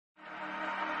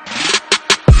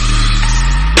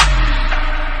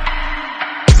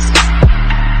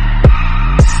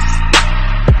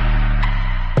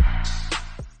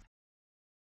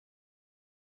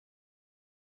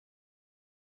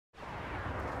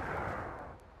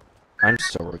I'm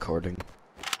still recording.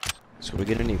 So we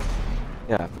get any...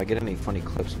 Yeah, if I get any funny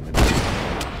clips in it.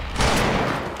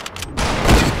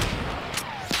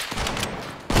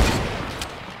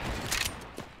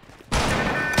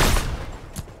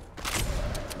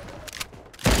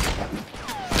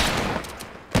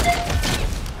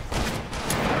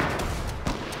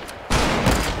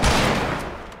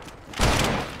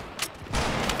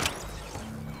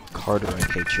 Carter, I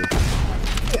hate you.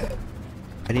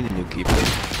 I need a new keyboard.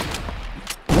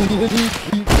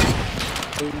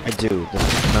 I do. This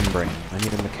is membrane. I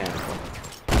need a mechanical.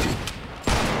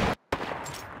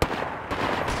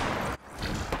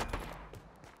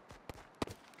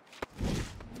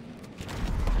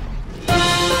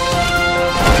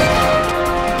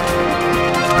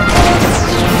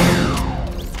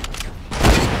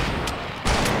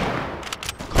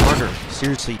 Carter,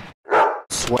 seriously,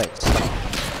 sweat.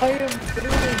 Stop. I am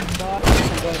literally not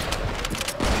sweating.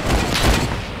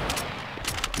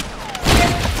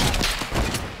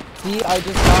 See, I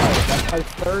just died. That's my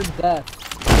third death.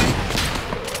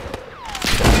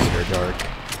 You're dark.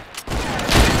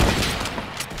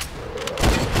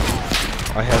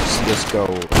 I have CSGO.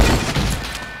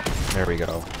 There we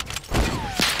go.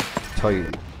 Tell you,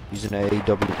 using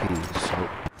AWP, so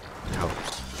it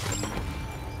helps.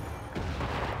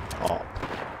 Oh.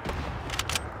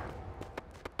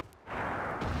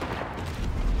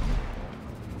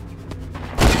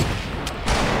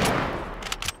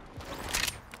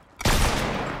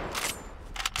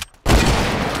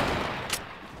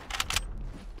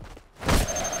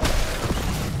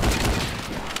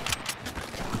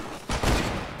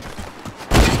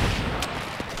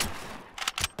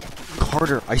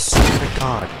 Carter, I swear to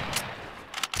God.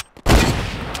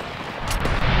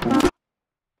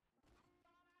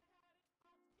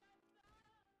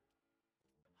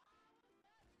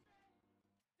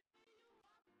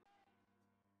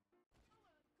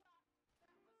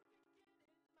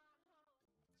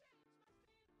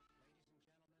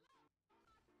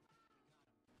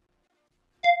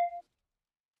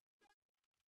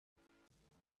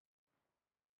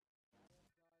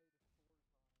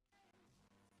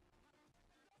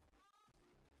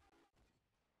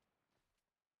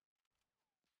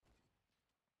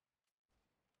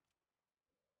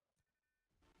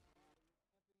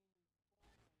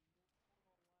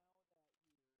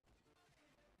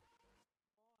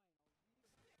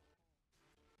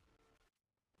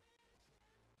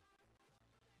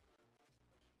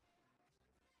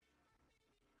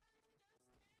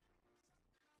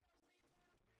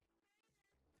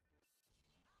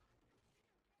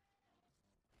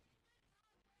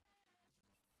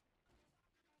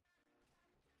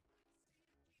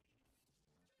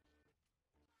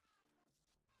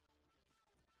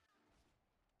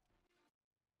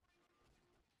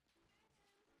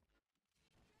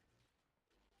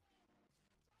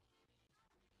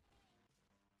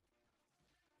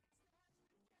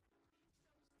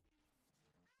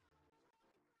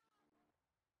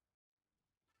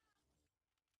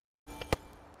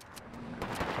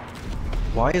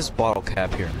 Why is Bottle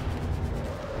Cap here?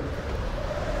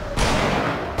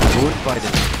 Who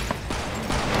invited me?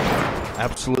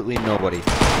 Absolutely nobody.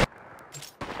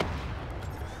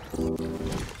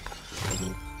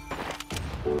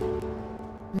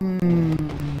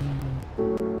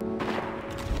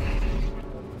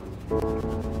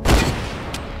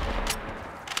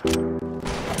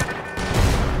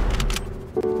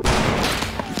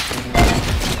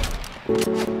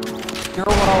 You're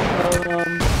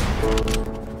welcome.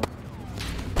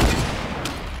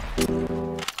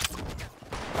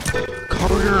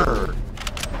 Carter!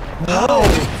 No!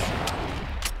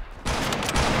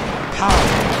 How?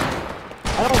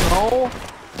 I don't know.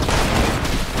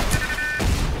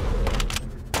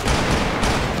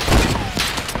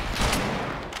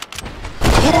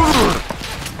 Carter!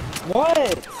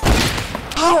 What?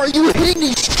 How are you hitting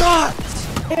these shots?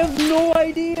 I have no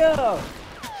idea!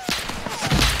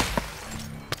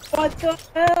 What the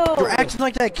hell? You're acting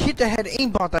like that kid that had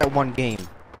aimbot that one game.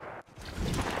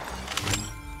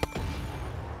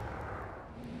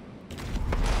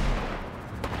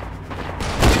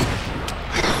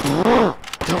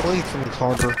 Don't wait for me,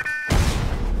 Carter.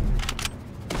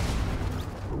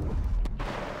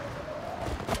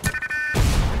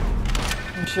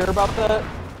 You sure about that?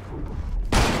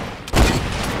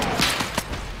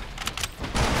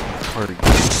 Carter,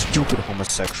 you stupid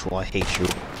homosexual, I hate you.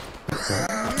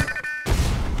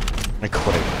 I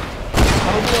quit.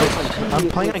 I'm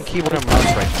playing on keyboard and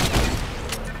mouse right now.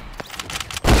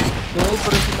 The only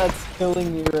person that's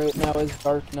killing me right now is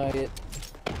Dark Knight.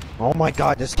 Oh my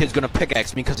god, this kid's gonna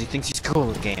pickaxe me because he thinks he's cool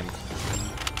in the game.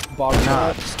 Bottom Nah,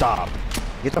 up. stop.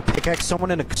 You have to pickaxe someone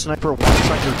in a sniper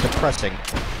one-shot, you're depressing.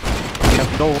 You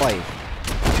have no life.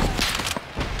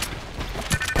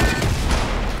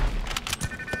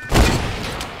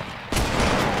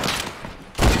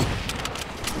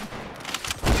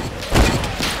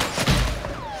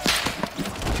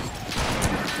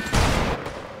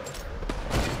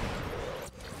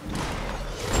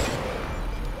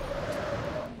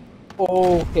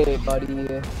 Okay,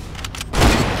 buddy.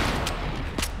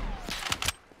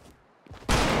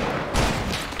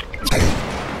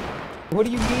 What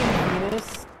do you mean,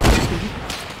 Venus?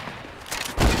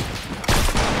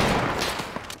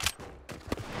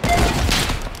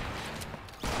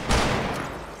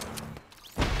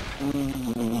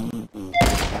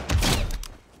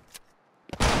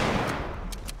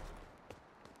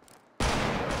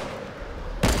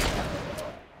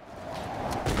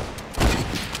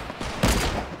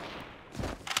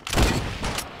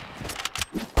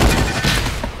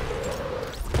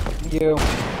 You.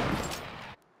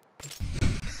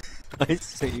 I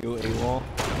say you AWOL.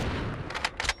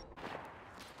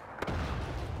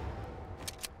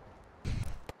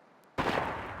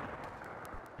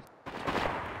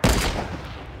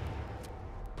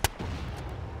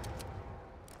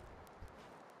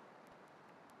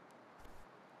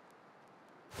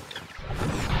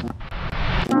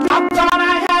 I thought I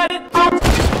had it all.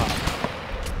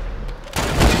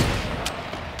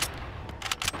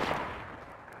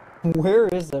 Where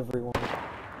is everyone?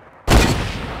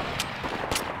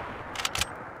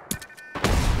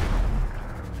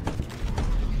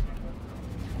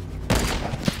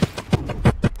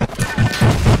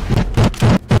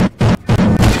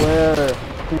 Where?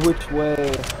 Which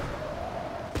way?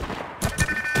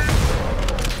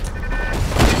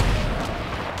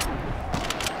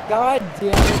 God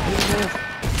damn it, Venus.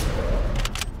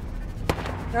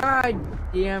 God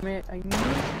damn it, I knew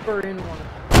you were in one.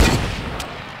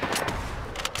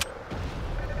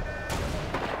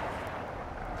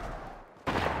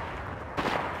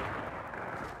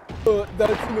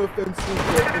 That's an offensive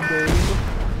name.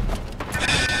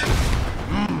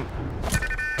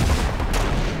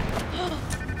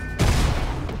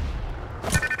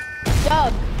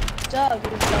 Doug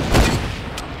is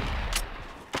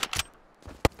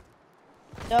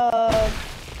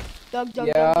Doug.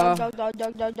 Yeah.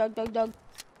 Doug.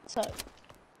 So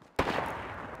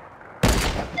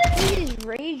these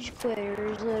rage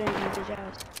quitters literally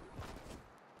just.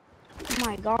 Oh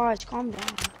my gosh, calm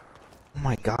down. Oh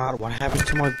my god, what happened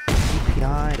to my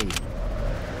DPI?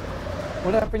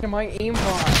 What happened to my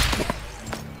aimbot?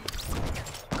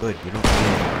 Good, you don't need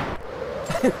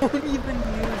it. I don't even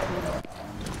use it.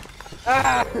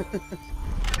 Ah!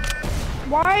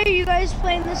 Why are you guys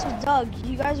playing this with Doug?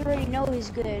 You guys already know he's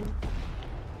good.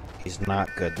 He's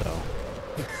not good though.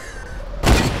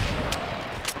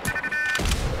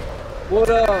 What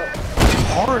up?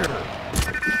 Harder!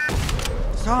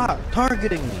 Stop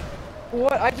targeting me!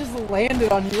 What? I just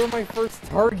landed on you. You were my first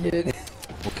target.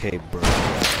 Okay, bro.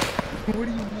 What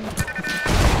do you mean?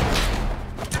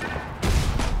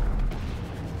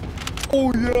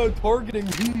 Oh yeah, targeting.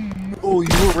 Oh,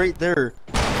 you were right there.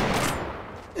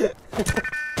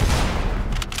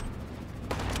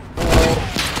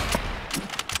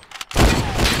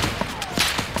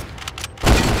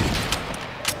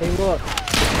 Hey, look.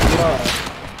 Look.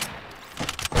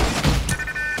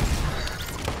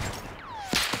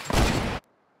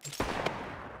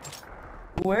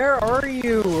 Where are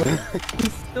you? You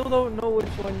still don't know which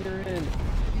one you're in.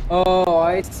 Oh,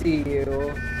 I see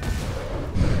you.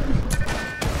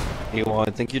 Hey, well, I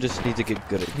think you just need to get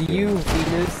good at You,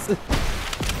 Venus.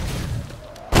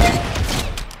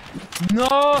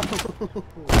 No!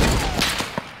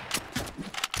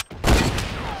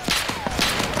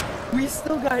 We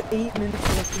still got 8 minutes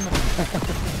left in the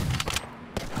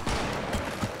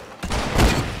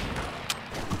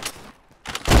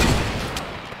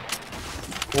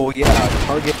Well, yeah,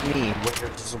 target me.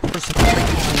 There's a person right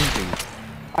behind you.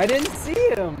 I didn't see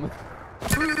him!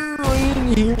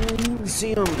 I didn't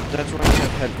see him. That's why I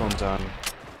have headphones on.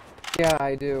 Yeah,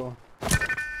 I do. I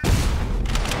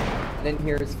didn't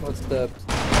hear his footsteps.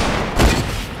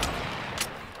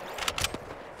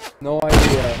 No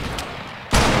idea.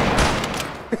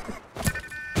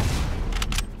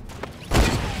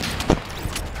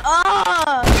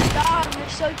 Oh, stop! You're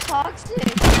so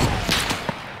toxic.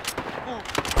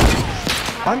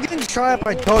 I'm getting shot at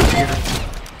by Doug here.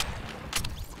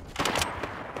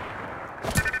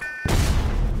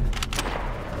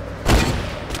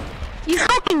 You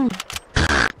fucking.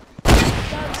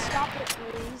 Doug, stop it,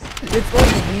 please. It's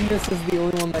like Venus is the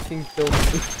only one that can kill me.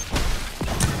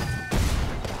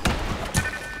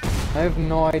 I I have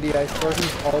no idea. I swear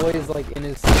he's always like in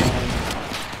his spawn.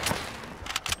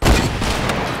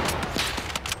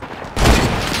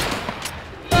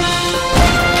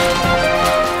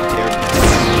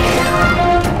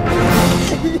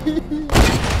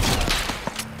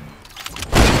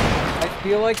 I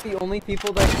feel like the only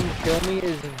people that can kill me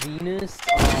is Venus,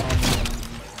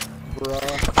 bruh,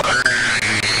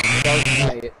 and Dark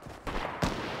Knight.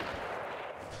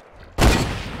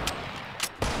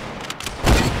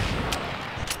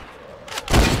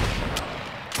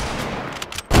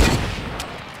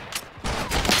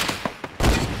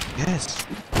 Yes.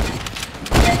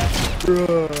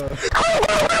 Bruh.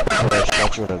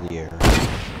 Shot you out of the air.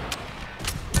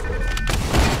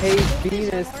 Hey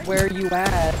Venus, where you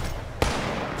at?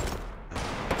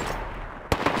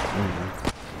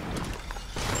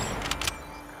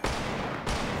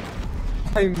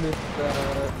 I missed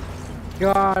that.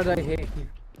 God, I hate you.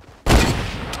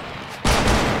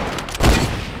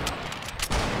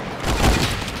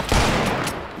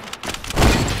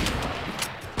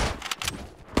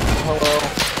 Hello.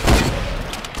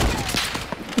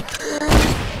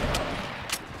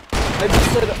 I just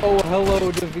said, oh,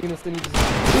 hello to Venus and he just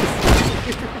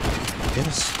disappeared.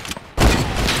 Yes.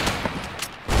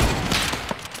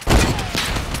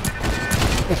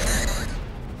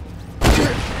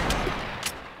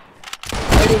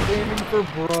 I was aiming for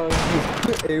Bruh,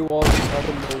 just AWOL out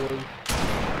of nowhere.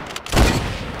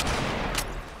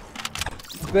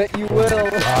 Bet you will.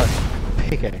 God,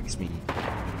 pickaxe me.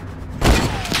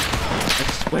 I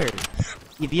swear,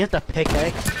 if you have to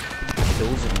pickaxe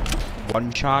kills in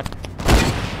one shot,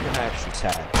 you're actually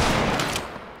sad.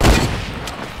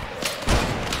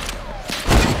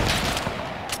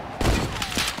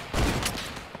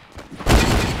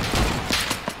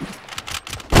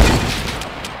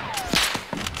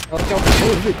 Look how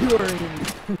close you are in.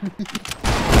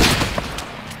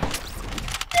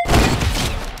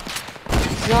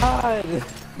 God!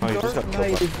 Oh, you just got Dark killed Knight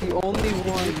by is the only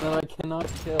one that I cannot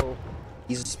kill.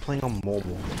 He's just playing on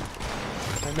mobile.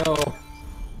 I know.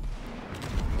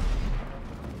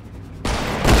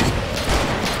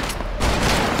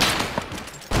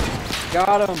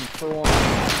 Got him for one.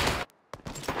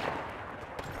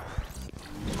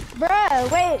 Bruh,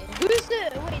 wait,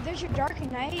 wait, there's your Dark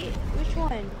Knight? Which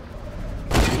one?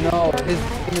 No, Dark his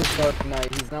Knight. name is Dark Knight.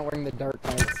 He's not wearing the Dark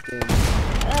Knight skin.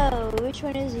 Oh, which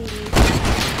one is he?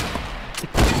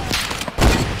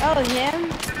 Oh, him?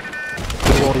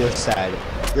 Well, you're sad.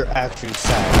 You're actually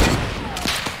sad.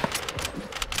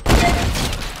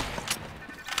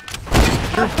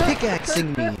 You're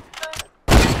pickaxing me.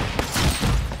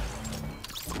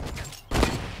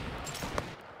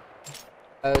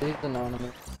 He's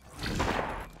anonymous.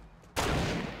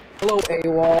 Hello,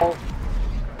 AWOL.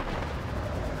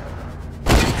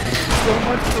 So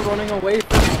much for running away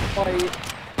from the fight.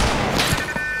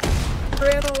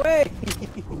 Ran away!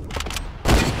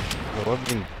 Yo, I'm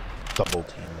being double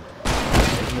teamed.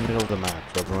 In the middle of the map,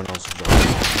 so everyone else is joining.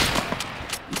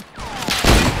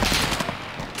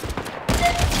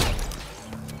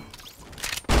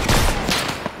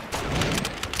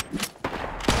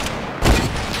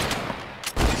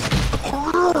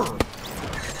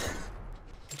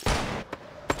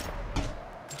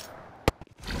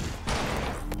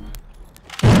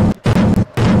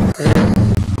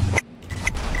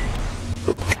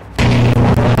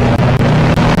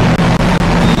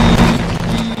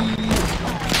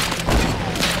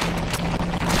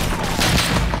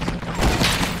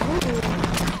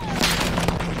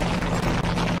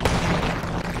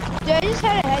 Dude, I just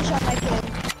had a headshot my kid.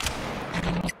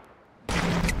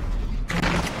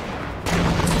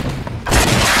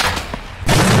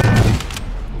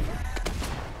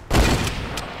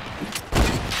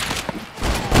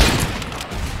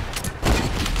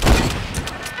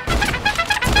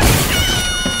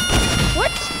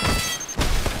 What?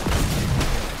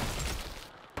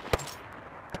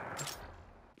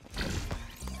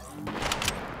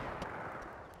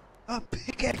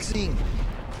 Pickaxing!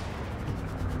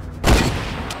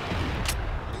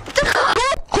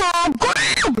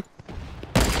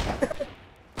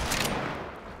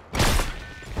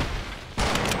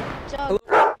 So,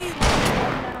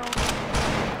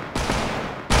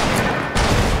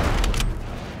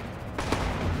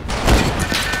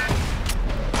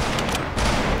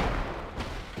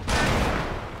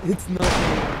 It's not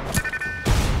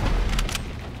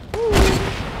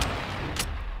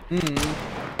me.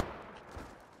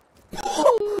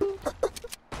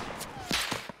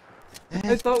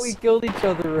 I thought we killed each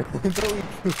other. I thought we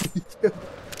killed each other.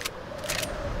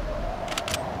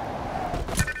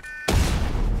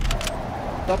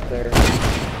 It's up there.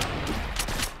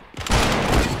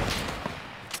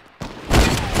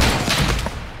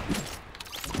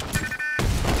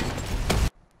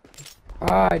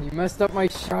 God, you messed up my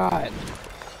shot.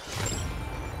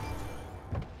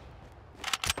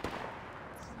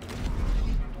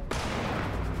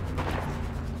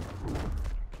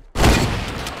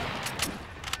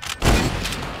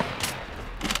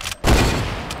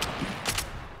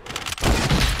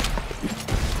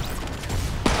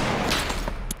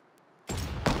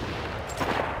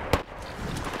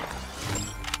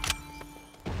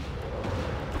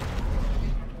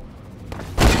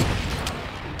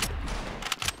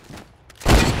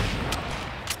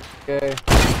 Okay.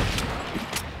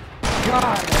 God,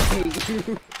 I hate you.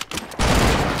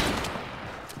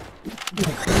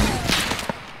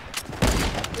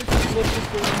 It just looks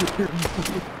so weird.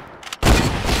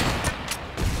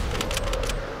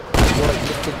 What,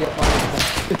 just to get my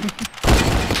attention?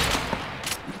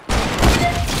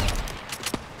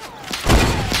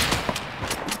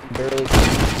 Barely see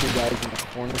two guys in the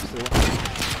corner still.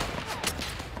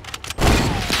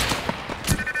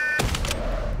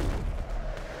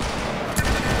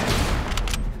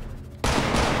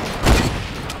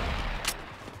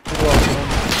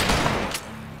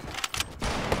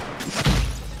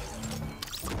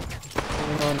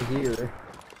 Here.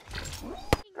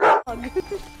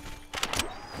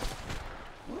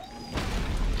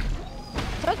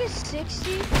 Took a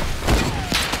 60.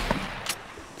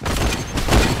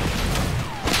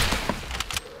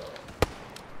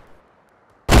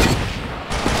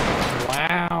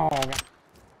 Wow.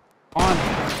 On.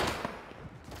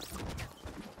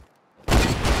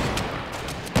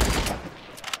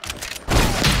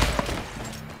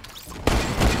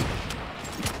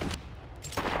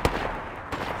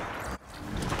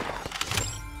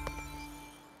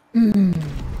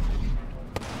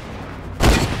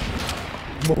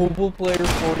 Mobile player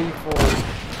 44.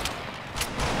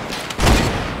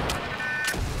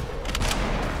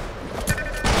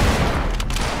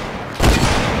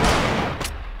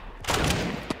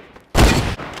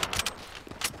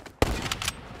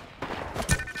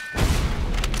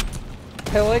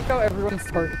 I like how everyone's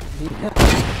targeting me.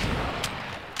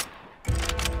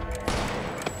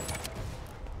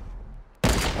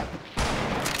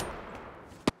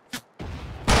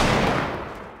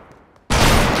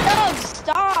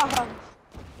 Stop!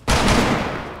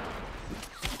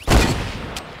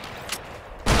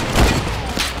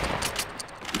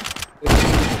 15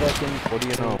 seconds. What do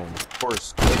you know? Of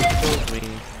course, nobody kills me.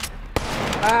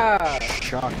 Ah!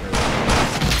 Shocker.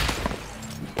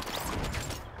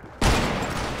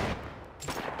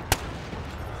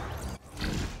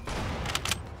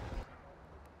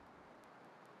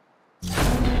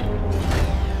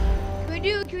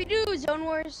 Can we do Zone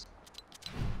Wars?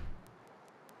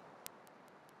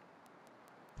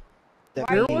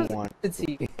 Where was One. he?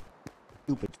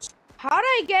 Stupid. How did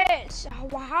I get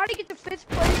to 5th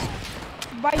place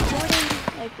by joining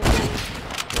like the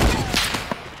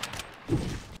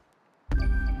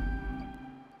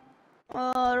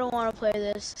Oh, I don't want to play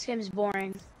this. This game is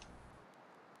boring.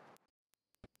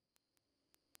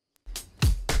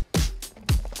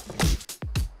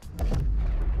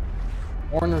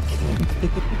 Warner King.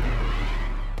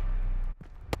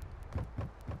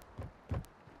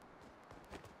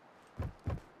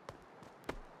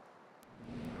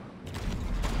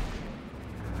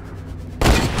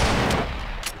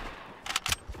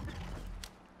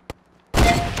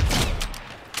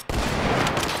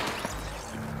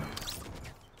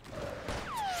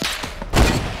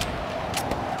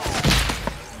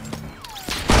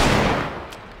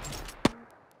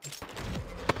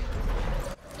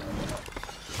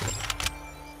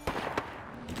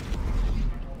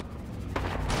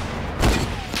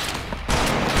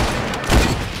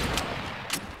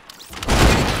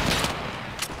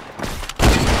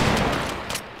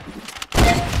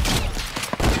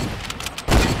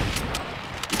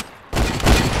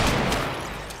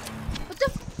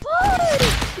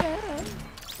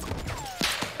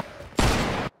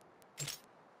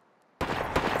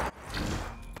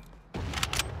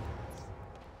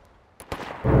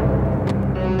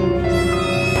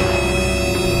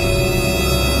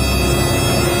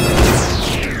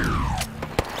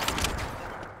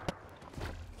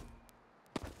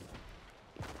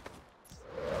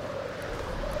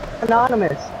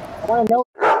 Anonymous. I want to know.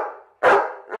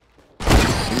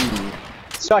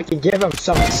 So I can give him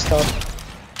some stuff.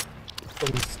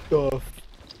 Some stuff.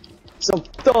 Some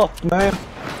stuff, man.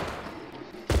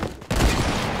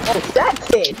 Oh, that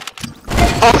kid.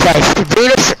 Okay,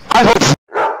 Venus, I hope.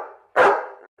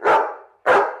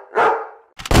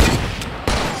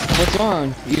 What's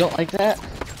wrong? You don't like that?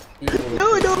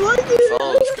 No, I don't like it.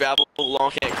 Phones, grab a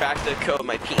long and crack the code.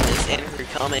 My penis and her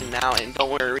coming now, and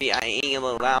don't worry, I ain't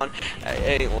alone.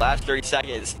 It last 30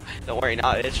 seconds. Don't worry,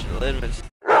 not it's limits.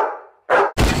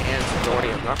 Hands, don't worry,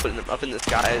 I'm not putting them up in the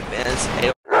sky. Advance,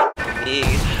 hey, me,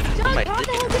 my dick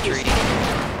in the tree.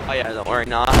 Oh yeah, don't worry,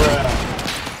 not.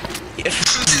 Yeah.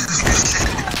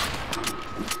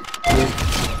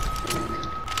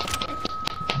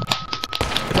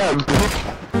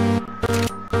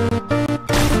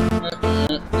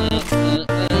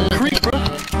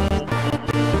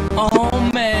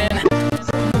 Oh man,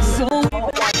 so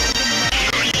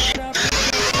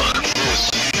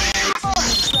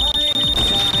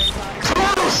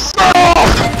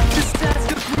this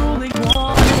task of ruling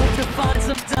one to find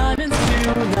some diamonds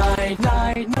tonight,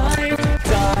 diamonds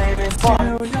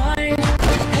tonight.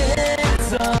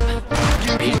 Heads up,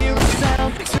 you hear a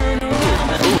sound, turn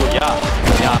around. Ooh,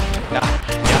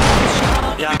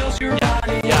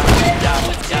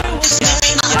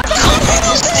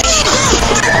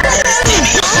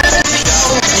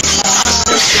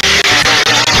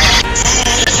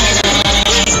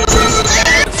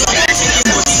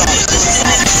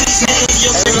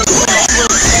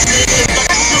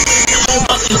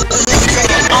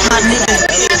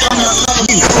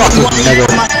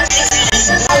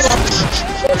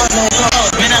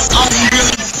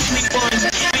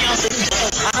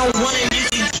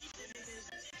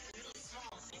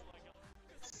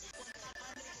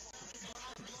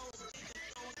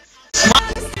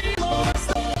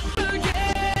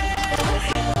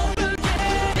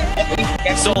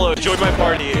 Solo, join my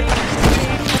party.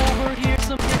 Over here,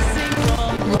 some kissing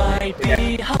from right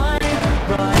behind,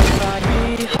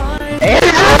 right behind.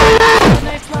 The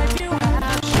next life you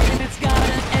have, shit, it's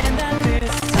gotta end at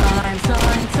this time.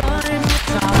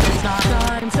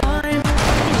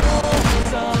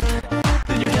 Hold up,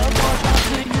 then you held more times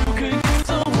than you could use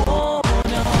a warm up.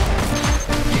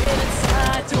 Get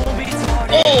inside, don't be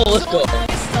tardy. Oh, let's go.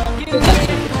 Stuck in the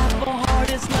heart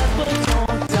is left, but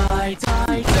don't die.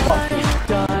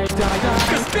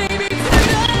 Cause baby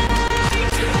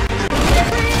tonight,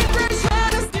 everybody's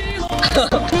trying to steal all.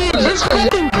 This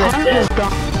fucking gun is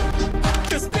gone.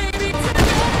 Cause baby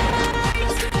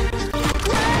tonight,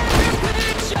 grab your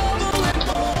big shovel and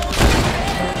hold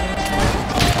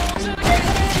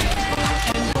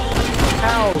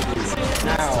Ow.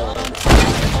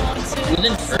 Who's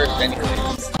in first anyway?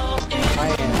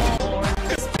 I am.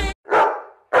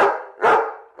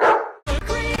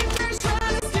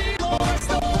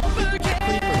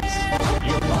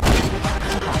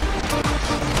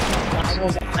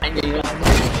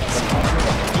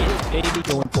 Baby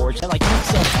going forward, sound like you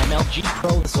said MLG Pro,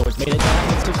 the sword's made of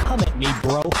diamonds, so come at me,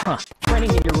 bro, huh? Training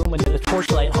in your room under the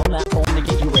torchlight, home that home to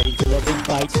get you ready for the big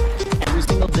fight. Every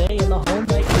single day in the home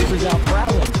night, creepers out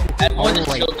prowling. At more than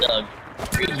Alright. Chill Doug.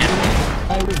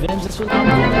 I revenge this with I'm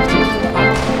gonna do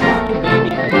it.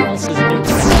 Baby, who else is new?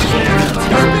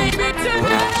 baby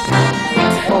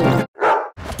tonight, Oh,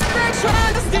 they're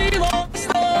trying to steal all the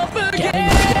stuff again.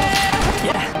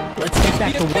 yeah, let's take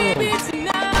back the Baby world.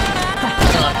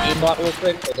 tonight, Aimbot real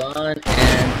quick, hold on,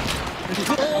 and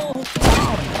go down,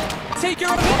 take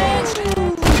your revenge.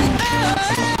 Fight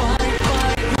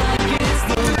like it's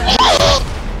the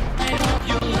night of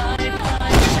your life. I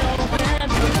show them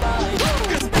the light.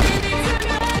 'Cause baby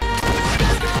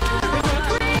tonight, the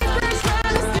creepers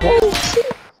trying to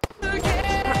steal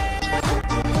again.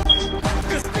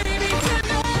 'Cause baby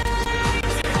tonight,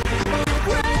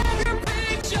 grab your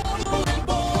big shovel and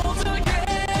bolt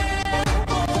again,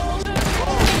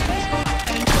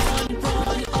 and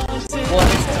run until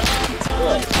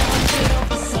until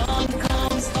the sun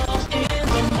comes up in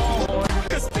the morning.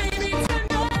 'Cause baby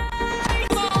tonight,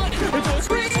 those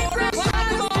creepers are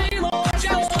finally launched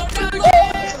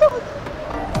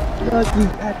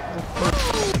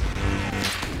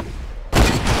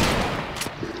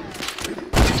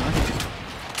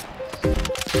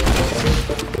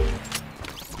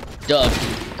Doug,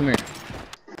 come here.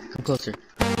 Come closer.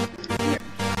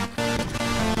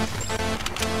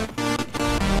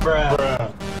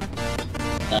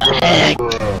 The heck?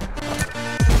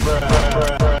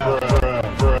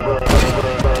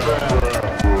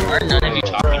 Are none of you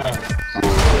talking?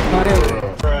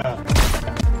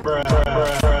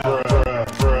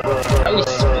 Are we supposed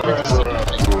to see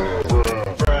this?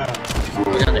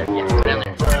 Go down there, yeah, go down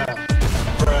there.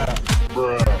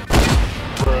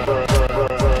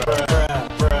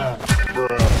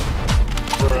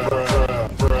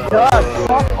 God,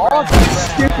 fuck off,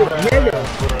 you stupid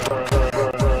nigga.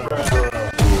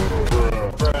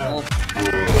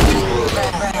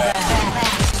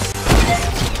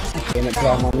 Damn it,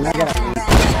 bro, I'm not gonna.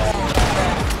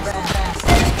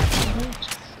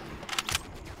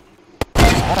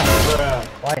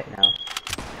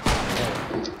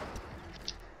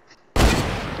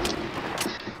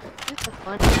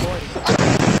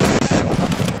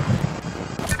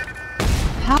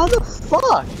 How the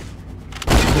fuck?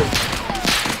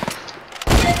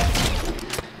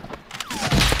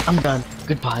 I'm done.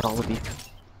 Goodbye, all of you.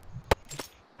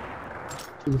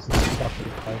 Jesus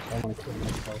fucking Christ, I wanna kill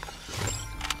myself.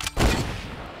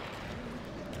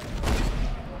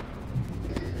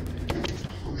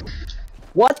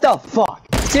 What the fuck?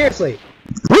 Seriously!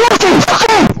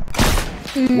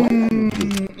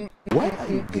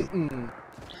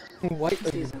 What?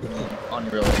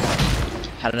 Unreal.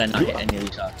 How did I not hit any of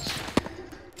these shots?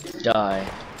 Die.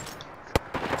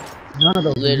 None of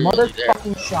those Literally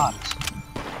motherfucking shots.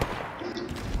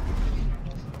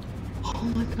 Oh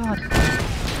my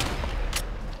god.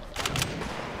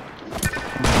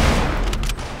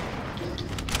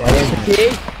 That ain't the key?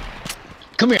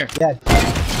 Come here, Yeah.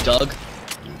 Doug.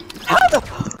 How the?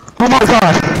 Oh my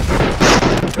god.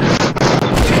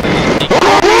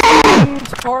 I'm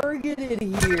targeted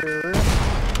here.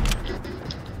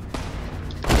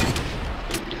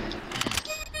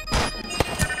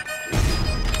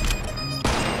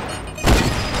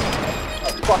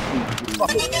 Fuck you, you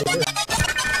fucking idiot.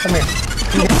 Come here.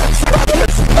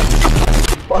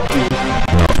 Fuck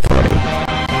you.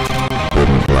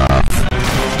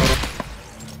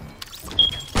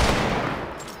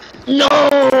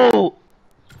 No!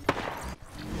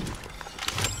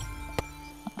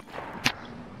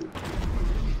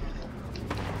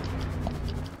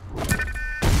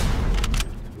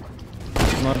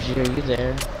 Moji, are you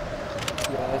there?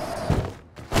 Yes.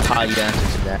 How you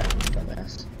answer to that,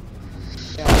 dumbass?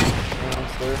 Yeah,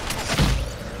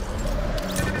 answer.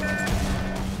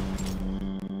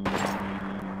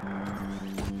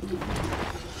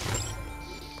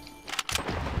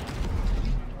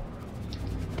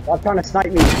 Stop trying to snipe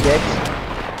me, you bitch.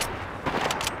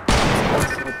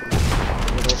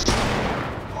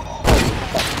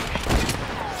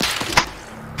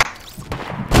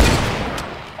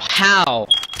 How?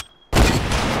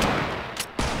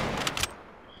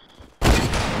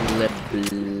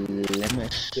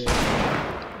 Blemish. Jesus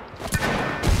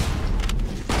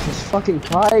fucking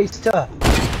Christ.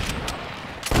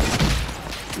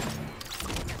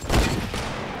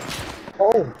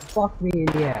 Oh, fuck me in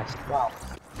the ass. Wow.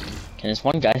 Can this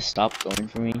one guy stop going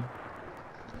for me?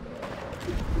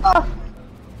 Ah!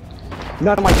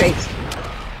 None of my face.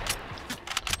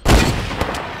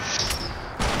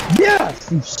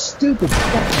 Yes, you stupid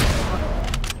fucking.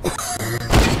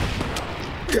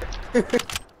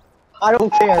 I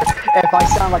don't care if I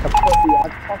sound like a pussy.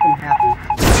 I'm fucking happy.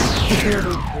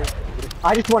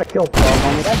 I just want to kill Pro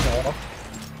Moment. That's all.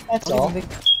 That's all.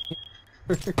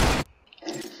 I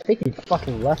think he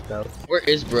fucking left though. Where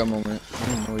is Bro Moment? I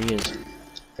don't know where he is.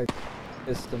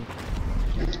 System.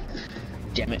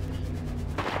 Damn it.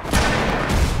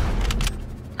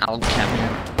 Owl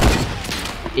Catman.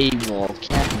 AWOL.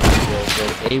 Catman will go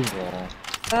AWOL.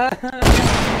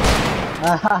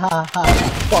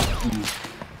 Fuck you.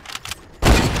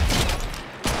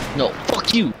 No,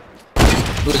 fuck you!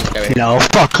 Who is this guy right here? No,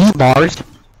 fuck you, Mars.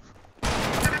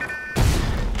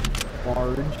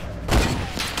 Large.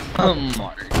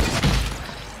 Mark.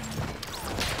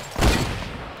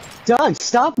 Doug,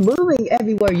 stop moving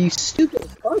everywhere, you stupid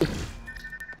cunt.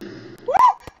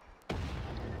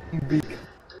 Big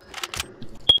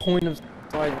point of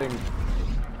sliding.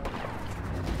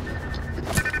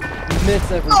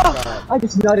 Miss every shot. I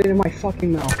just nutted in my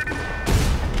fucking mouth.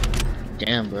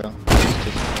 Damn, bro. This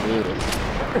tastes good.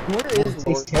 Where It is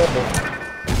tastes Lord? terrible.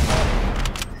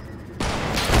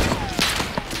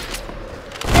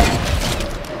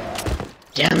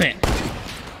 Damn it!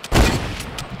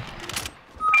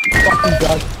 Fuck you,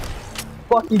 Doug.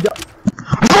 Fuck you, Doug.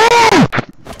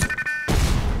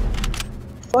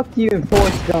 Fuck you and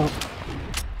Forrest Gump.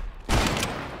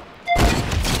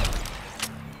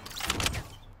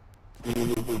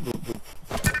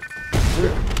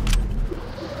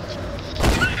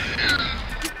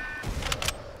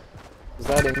 Is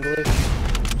that English?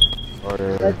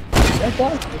 That's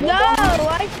us. No,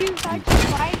 why'd you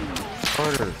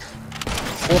fighting me?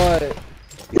 What?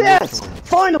 Yes!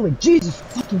 Finally! Jesus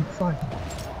fucking Christ.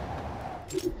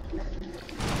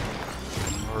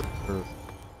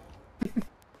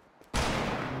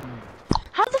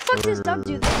 How the fuck does Doug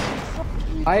do this?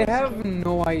 I have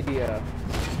no idea.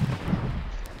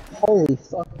 Holy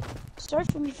fuck.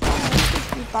 Start from before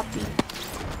puppy.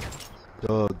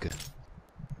 Doug,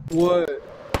 What?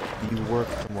 you work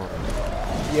tomorrow.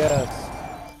 Yes.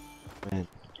 Man,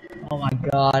 Oh my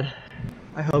god.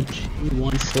 I hope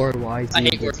G1 scored YZ. I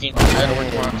hate working. I gotta work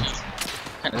tomorrow.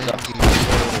 Kinda sucks.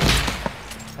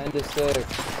 10 to 6.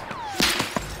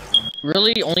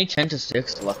 Really? Only 10 to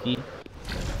 6? Lucky.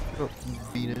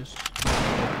 Venus.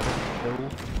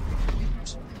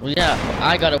 Well, yeah,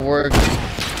 I gotta work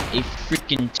a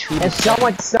freaking 2 to And 7.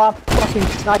 someone stop fucking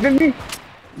sniping me?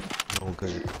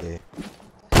 Okay. Okay.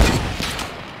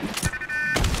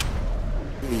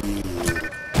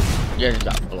 You guys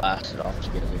got blasted off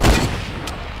together.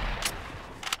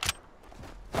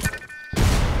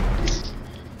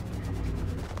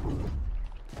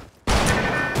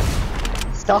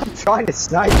 Stop trying to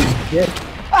snipe me, dick.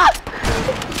 Ah!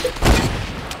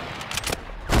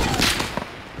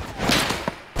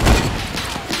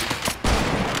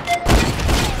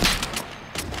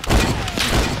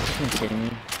 Are you kidding me?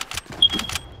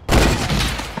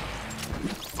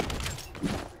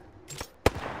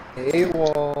 Hey,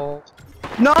 wall.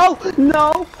 No!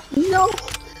 No! No!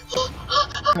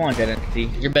 Come on, Dead Entity.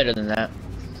 You're better than that.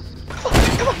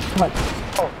 Come on! Come on!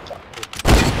 Oh,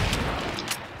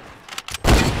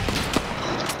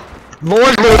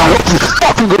 Lord, I hope you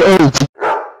fucking get AIDS!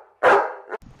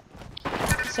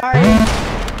 Sorry.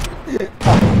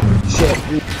 Oh, shit.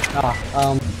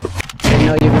 Didn't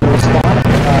know you were gonna respond.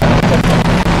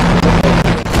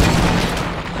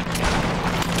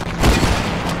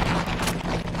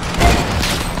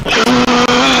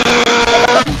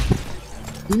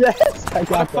 Yes, I got What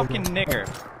a that. fucking nigger.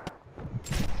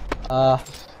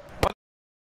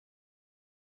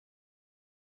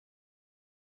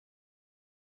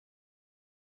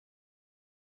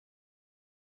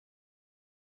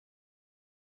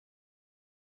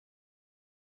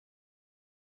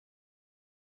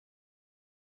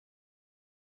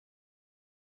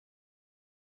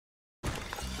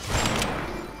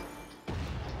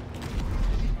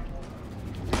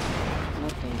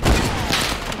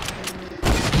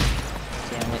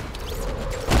 Damn it.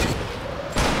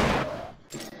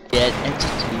 Dead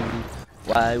Entity.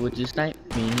 Why would you snipe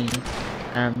me?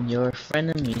 I'm your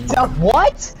frenemy.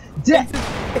 What? God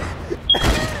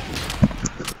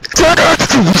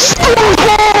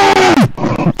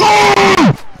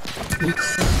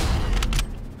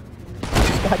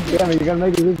damn it, you're gonna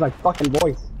make me lose my fucking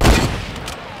voice.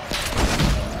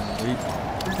 You're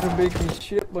gonna make me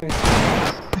shit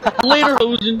myself. Later,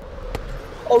 Hosen.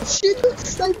 Oh shit, you're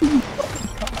sniping me.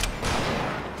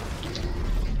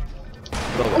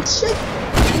 Oh shit.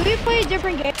 Can we play a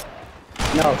different game?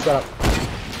 No, shut up.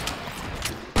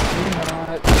 You're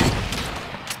not.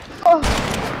 Oh,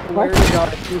 Swear to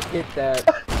God, if you hit that.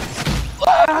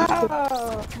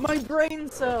 Ah, my brain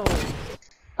cells.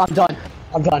 I'm done.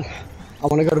 I'm done. I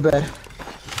wanna go to bed.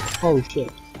 Holy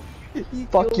shit.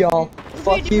 Fuck y'all.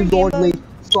 Fuck you, Lordly.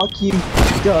 Fuck you,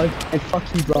 Doug. And fuck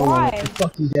you, Bro. Why? And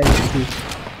fuck you, Dennis.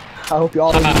 I hope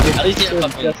y'all don't At least get you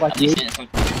didn't fuck me. just like At me. least you didn't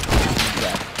fuck me.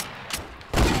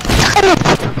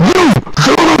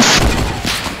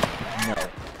 No.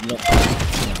 No,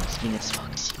 Venus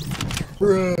fucks you.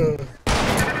 Bruh.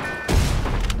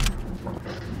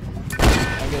 I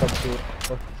get up to it.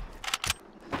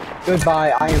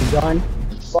 Goodbye, I am done.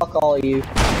 Fuck all of you.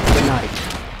 Good night.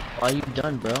 Why you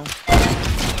done, bro?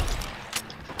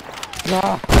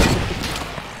 Ah.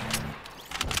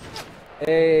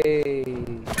 Hey.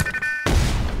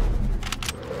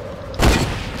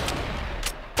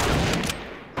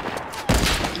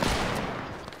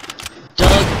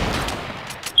 Doug!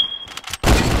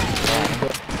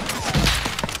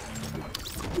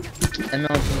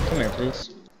 MLG, come here, please.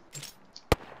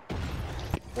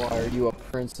 Why are you a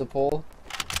principal?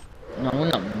 No,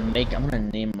 I'm gonna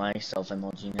name myself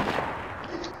MLG now.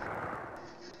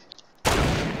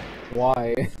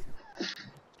 Why?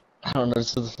 I don't know,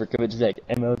 this was for COVID, like,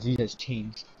 MLG has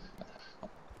changed.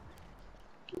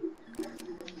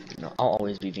 No, I'll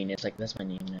always be Venus, like, that's my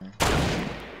name now.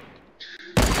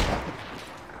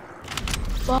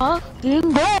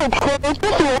 Fucking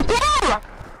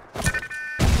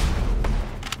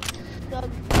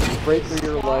Break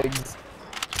through your legs.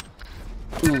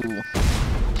 Ooh.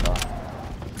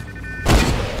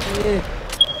 Eh.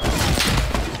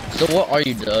 So what are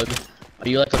you, Doug? Are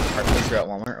you like a cart pusher at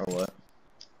Walmart, or what?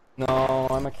 No,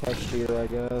 I'm a cashier, I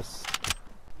guess.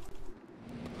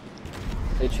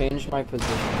 They changed my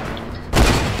position.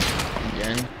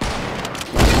 Again?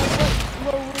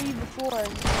 What were you before?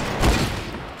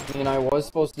 I mean, I was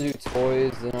supposed to do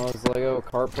toys, and I was like, oh,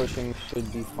 cart pushing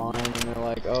should be fine, and they're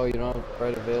like, oh, you don't have the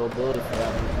right availability for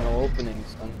that, there's no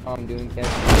openings, so now I'm doing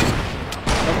cashier.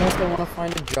 I don't know if I want to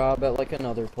find a job at, like,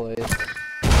 another place.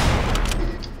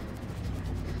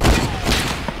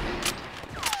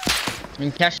 I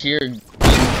mean, cashier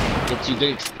gets you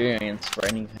good experience for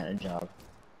any kind of job.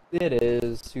 It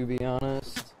is, to be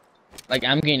honest. Like,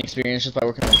 I'm getting experience just by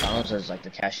working at McDonald's as, like, the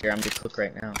cashier. I'm the cook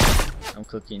right now. I'm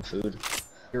cooking food.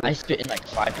 I spit in, like,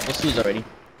 5 people's foods already.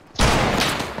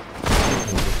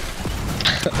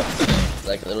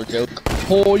 Like a little joke.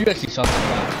 Oh, you actually shot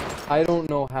that I don't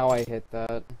know how I hit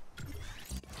that.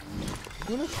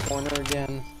 You in a corner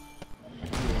again?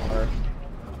 You are.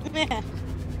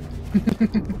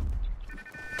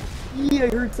 Yeah, I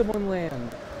heard someone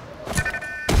land.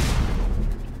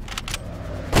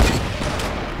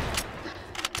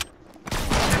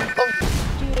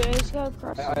 Dude, I just got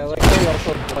across. I like how he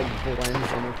also like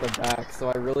blends in with the back, so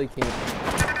I really can't.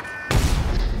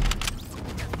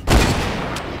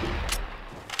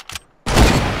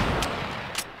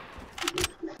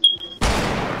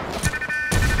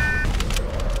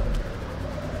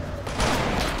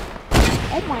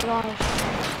 Oh my gosh.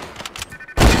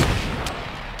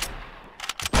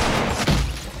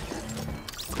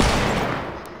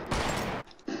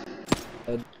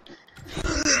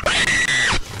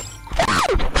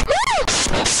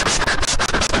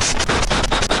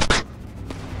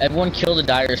 Everyone kill the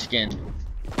dire skin.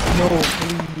 No,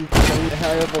 please. I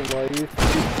have a life.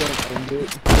 Please don't end it.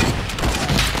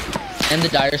 And the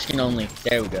dire skin only.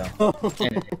 There we go.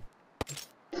 End it.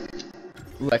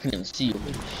 Ooh, I can even see you.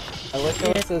 I like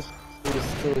how it says he's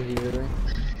still here.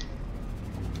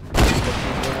 But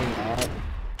he's really not.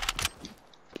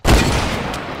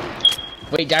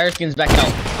 Wait, dire skin's back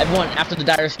out. Everyone, after the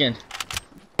dire skin.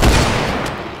 I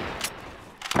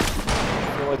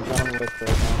feel like John Wick right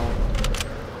now.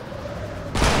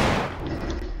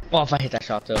 Oh, if I hit that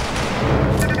shot though.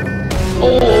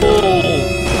 Oh!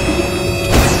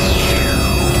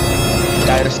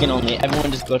 Dire skin only.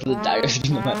 Everyone just go to the dire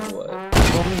skin no matter what.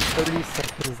 There's only 30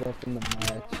 seconds left in the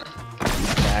match.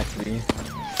 Exactly.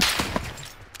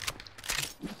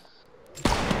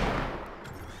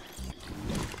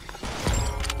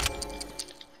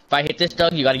 If I hit this,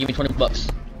 Doug, you gotta give me 20 bucks.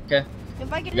 Okay?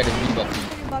 If I get You gotta it, V-buck.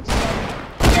 $30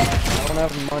 I don't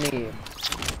have money.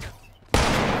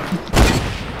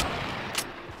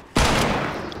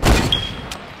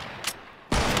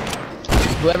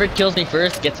 Whoever kills me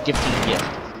first gets gifted a gift.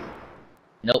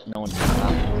 Nope, no one.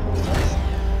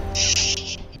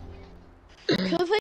 Kill